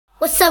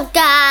What's up,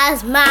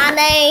 guys? My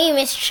name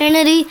is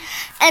Trinity,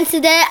 and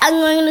today I'm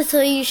going to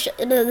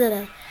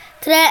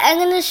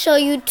show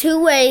you two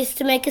ways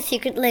to make a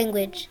secret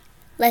language.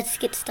 Let's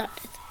get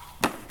started.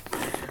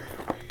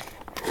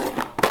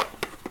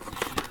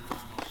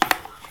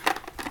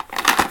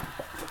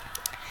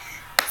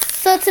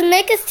 So to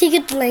make a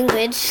secret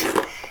language,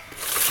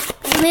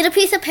 you need a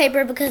piece of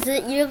paper because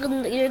you're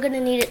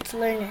gonna need it to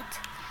learn it.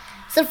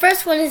 So the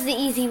first one is the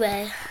easy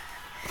way.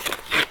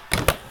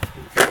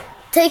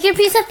 Take your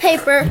piece of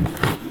paper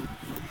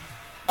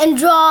and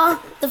draw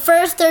the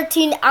first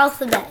 13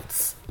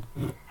 alphabets.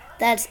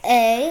 That's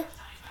A,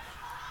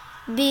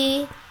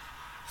 B,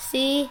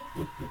 C,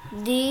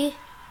 D,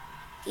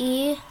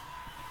 E,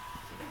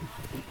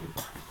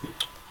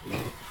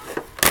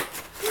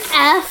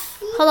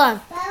 F. Hold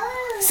on.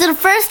 So the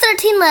first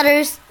 13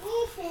 letters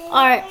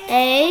are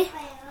A,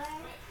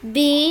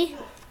 B,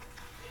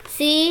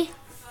 C,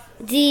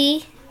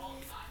 D,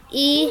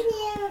 E,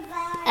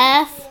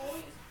 F,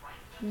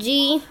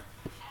 G,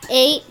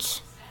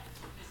 H,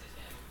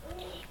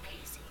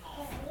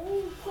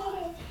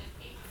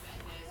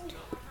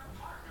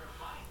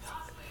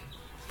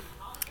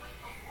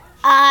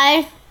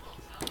 I,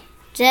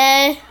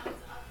 J,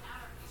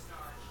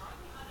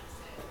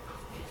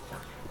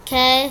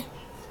 K,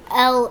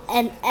 L,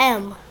 and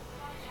M.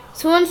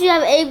 So once you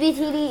have A, B,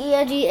 C, D, E,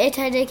 F, G, H,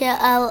 I, J, K,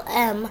 L,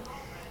 M,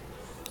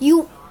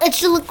 it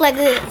should look like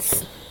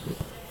this.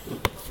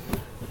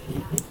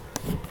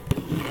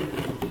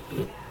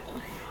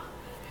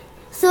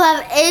 So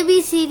have A,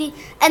 B, C, D,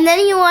 and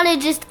then you want to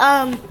just,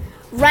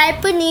 right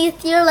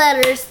beneath your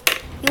letters,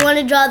 you want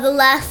to draw the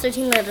last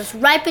 13 letters,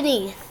 right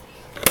beneath.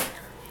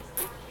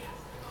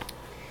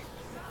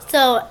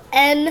 So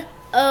N,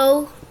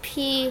 O,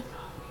 P,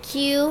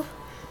 Q,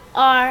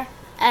 R,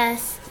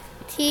 S,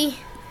 T,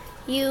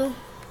 U,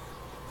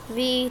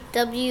 V,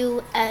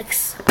 W,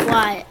 X,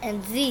 Y,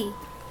 and Z.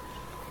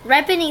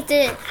 Right beneath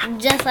it,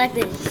 just like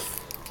this.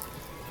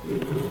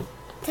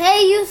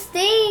 Tay, you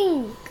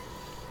stink!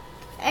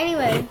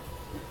 Anyway,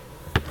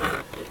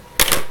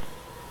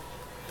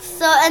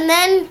 so and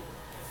then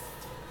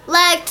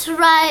like to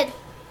write,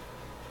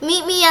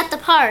 meet me at the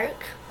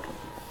park.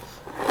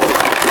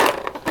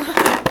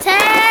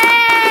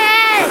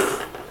 Tay!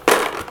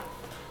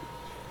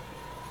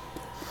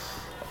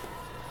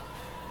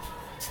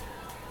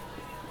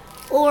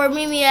 Or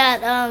meet me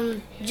at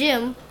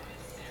gym.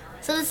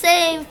 So the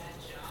same,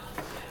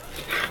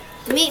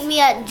 meet me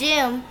at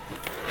gym.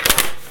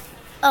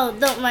 Oh,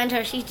 don't mind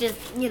her, she's just,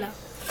 you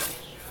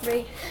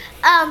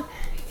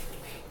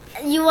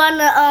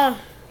wanna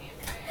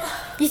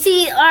you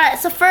see, alright,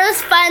 so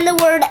first find the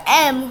word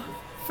M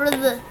for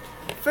the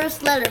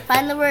first letter.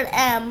 Find the word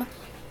M,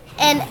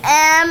 and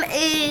M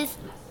is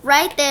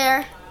right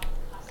there,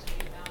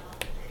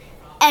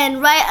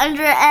 and right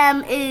under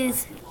M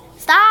is,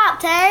 stop,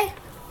 Tay,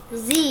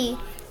 Z.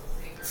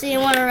 So you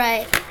wanna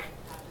write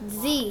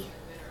Z,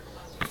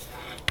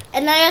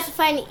 and now you have to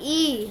find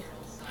E.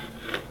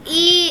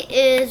 E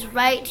is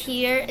right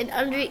here, and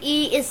under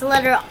E is the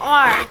letter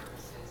R.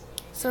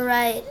 So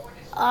write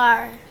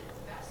R.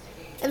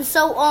 And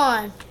so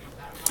on.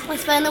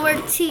 Let's find the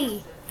word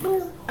T.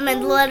 I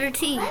meant the letter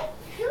T.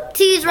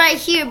 T is right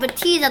here, but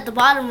T is at the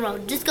bottom row.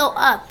 Just go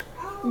up.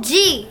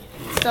 G.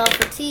 So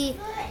for T,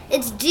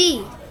 it's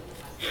G.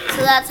 So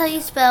that's how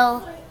you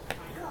spell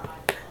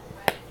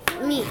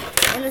me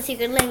in the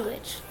secret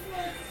language.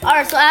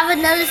 Alright, so I have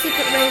another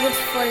secret language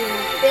for you.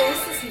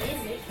 What's this music?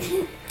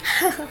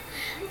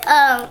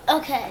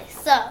 Okay,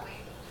 so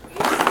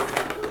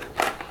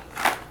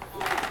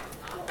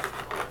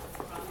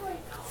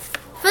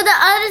for the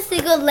other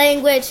secret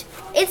language,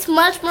 it's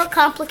much more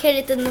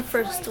complicated than the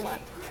first one.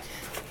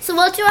 So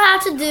what you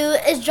have to do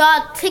is draw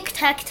a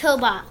tic-tac-toe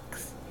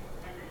box.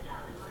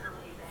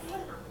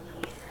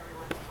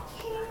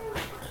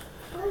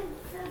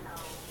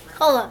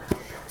 Hold on.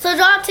 So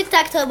draw a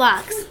tic-tac-toe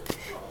box,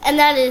 and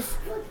that is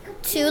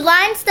 2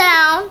 lines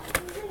down,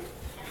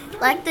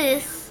 like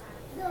this.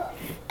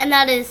 And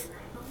that is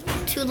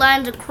 2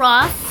 lines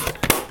across,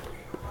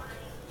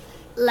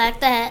 like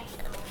that.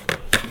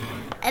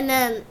 And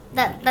then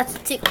that's a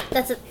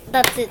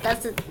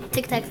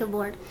tic-tac-toe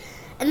board.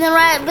 And then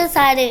right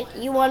beside it,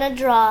 you want to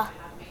draw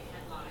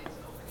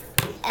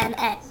an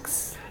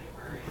X.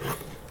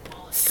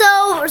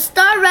 So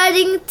start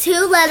writing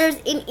 2 letters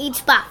in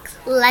each box,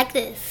 like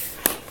this.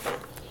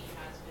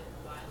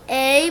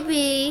 A,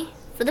 B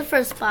for the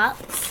first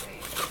box.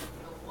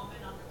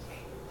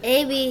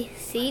 A, B,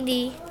 C,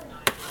 D.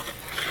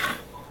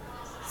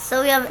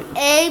 So we have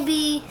A,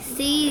 B,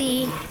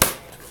 C, D,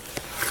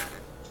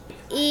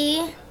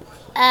 E,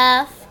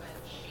 F,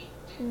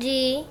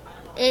 G,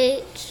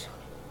 H,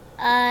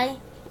 I,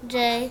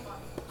 J,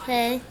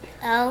 K,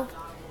 L,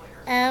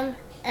 M,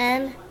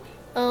 N,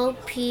 O,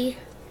 P,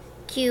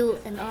 Q,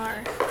 and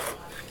R.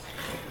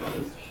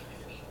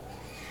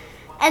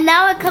 And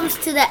now it comes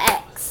to the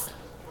X.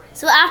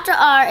 So after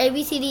R, A,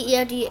 B, C, D, E,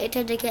 F, G, H,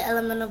 I, J, K, L,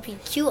 M, N, O, P,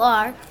 Q,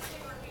 R,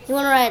 you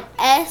want to write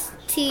S,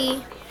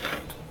 T,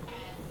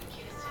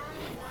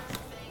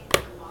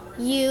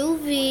 U,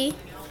 V,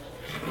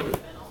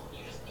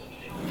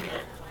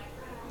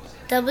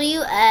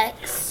 W,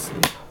 X,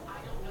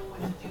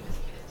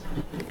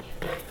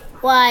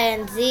 Y,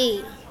 and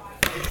Z.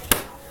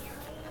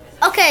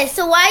 Okay,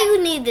 so why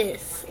you need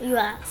this, you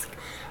ask?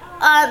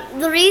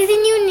 The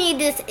reason you need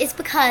this is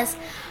because,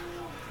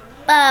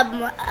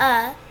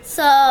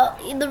 so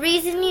the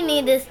reason you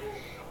need this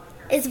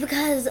is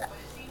because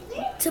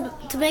to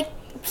make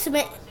this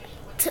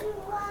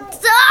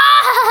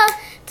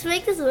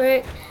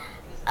work.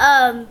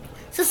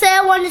 So say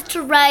I wanted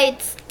to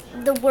write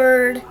the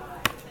word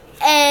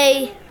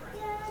ab.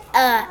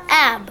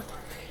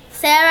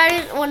 Say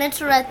I wanted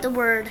to write the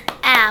word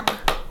ab.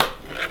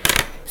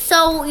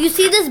 So you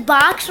see this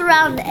box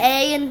around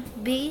A and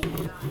B?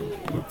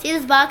 See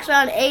this box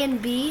around A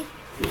and B?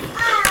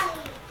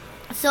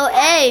 So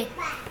A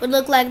would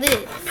look like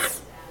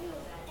this.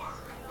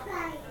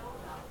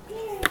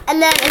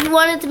 And then if you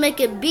wanted to make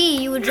it B,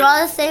 you would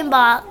draw the same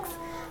box,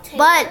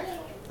 but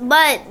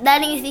that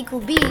needs to equal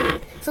B.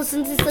 So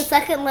since it's the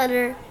second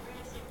letter,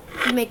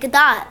 you make a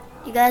dot.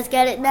 You guys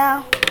get it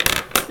now?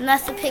 And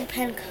that's the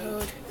Pigpen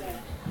code.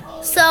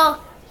 So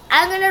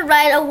I'm gonna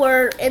write a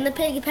word in the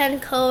Pigpen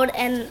code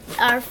and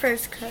our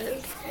first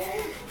code.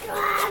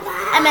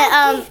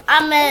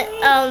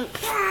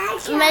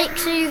 Make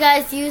sure you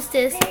guys use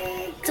this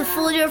to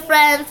fool your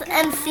friends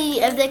and see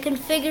if they can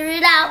figure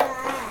it out.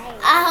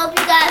 I hope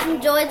you guys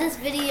enjoyed this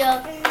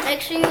video.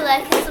 Make sure you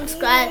like and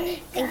subscribe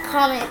and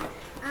comment.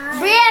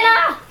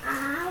 Brianna!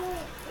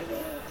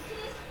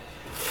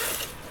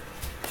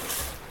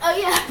 Oh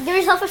yeah, give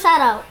yourself a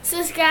shout out.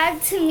 Subscribe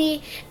to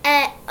me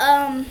at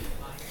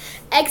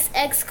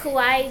XX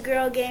Kawaii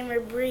Girl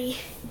Gamer Bree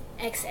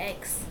XX.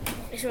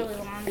 It's really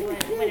long,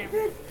 but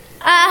whatever.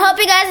 I hope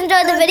you guys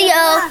enjoyed the video.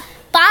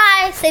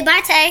 Bye. Say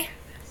bye, Tay.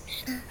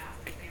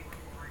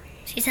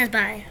 She says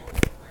bye.